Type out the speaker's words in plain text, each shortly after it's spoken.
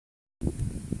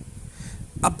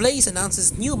ABLAZE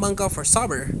announces new manga for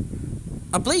summer.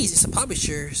 ABLAZE is a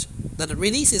publisher that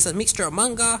releases a mixture of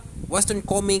manga, Western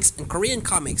comics, and Korean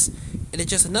comics, and it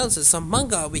just announces some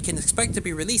manga we can expect to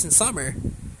be released in summer.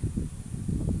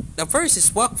 The first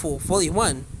is Wakfu Volume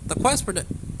 1, The Quest for the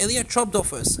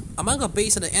Eliatrobdofus, a manga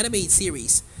based on the animated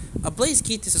series. ABLAZE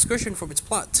keeps this description from its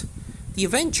plot. The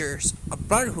adventures of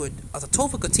Brotherhood of the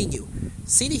Tofu continue.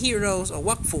 See the heroes of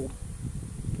Wakfu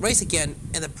rise again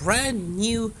in a brand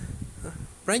new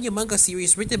manga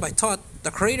series written by Todd,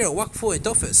 the creator of Wakfu and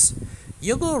Dofus.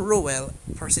 Yogo, Roel,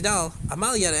 Persidal,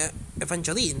 Amalia, and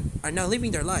Evangeline are now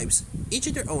living their lives, each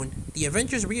of their own. The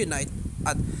adventures reunite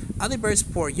at Alibert's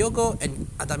for Yogo and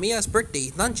Adamia's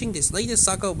birthday, launching this latest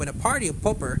saga when a party of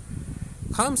Popper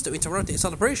comes to interrupt the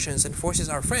celebrations and forces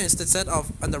our friends to set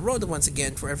off on the road once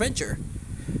again for adventure.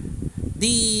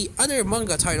 The other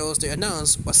manga titles they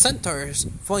announced was Centaurs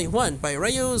Volume 1 by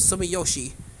Ryo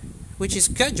Sumiyoshi, which is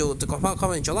scheduled to come out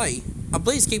in July.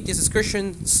 ABLAZE gave these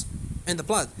descriptions and the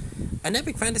plot. An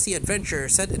epic fantasy adventure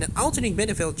set in an alternate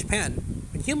medieval Japan,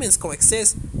 when humans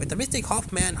coexist with the mystic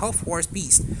half-man, half-horse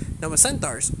beast known as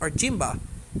centaurs, or Jimba.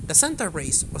 The centaur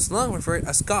race was long referred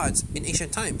as gods in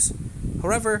ancient times.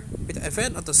 However, with the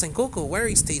advent of the Sengoku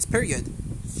Warring States period,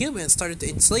 humans started to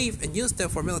enslave and use them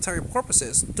for military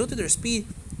purposes due to their speed,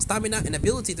 stamina, and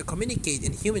ability to communicate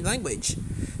in human language.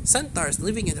 Centaurs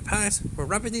living in the past were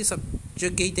rapidly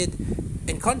subjugated.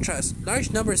 In contrast,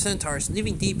 large number of centaurs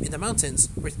living deep in the mountains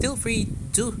were still free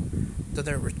due to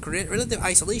their relative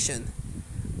isolation.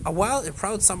 A wild and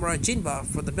proud samurai Jinba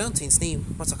from the mountains named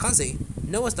Masakaze,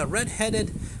 known as the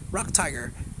red-headed rock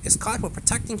tiger, is caught while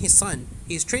protecting his son.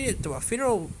 He is traded to a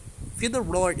feudal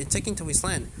lord and taken to his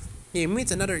land. He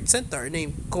meets another centaur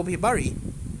named Kobibari.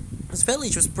 His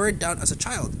village was burned down as a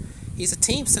child. He is a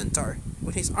tame centaur,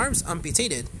 with his arms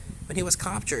amputated when he was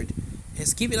captured. He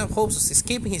has given up hopes of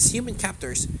escaping his human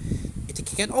captors. If they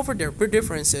can get over their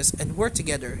differences and work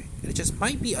together, it just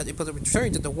might be able to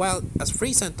return to the wild as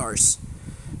free centaurs.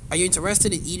 Are you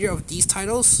interested in either of these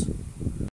titles?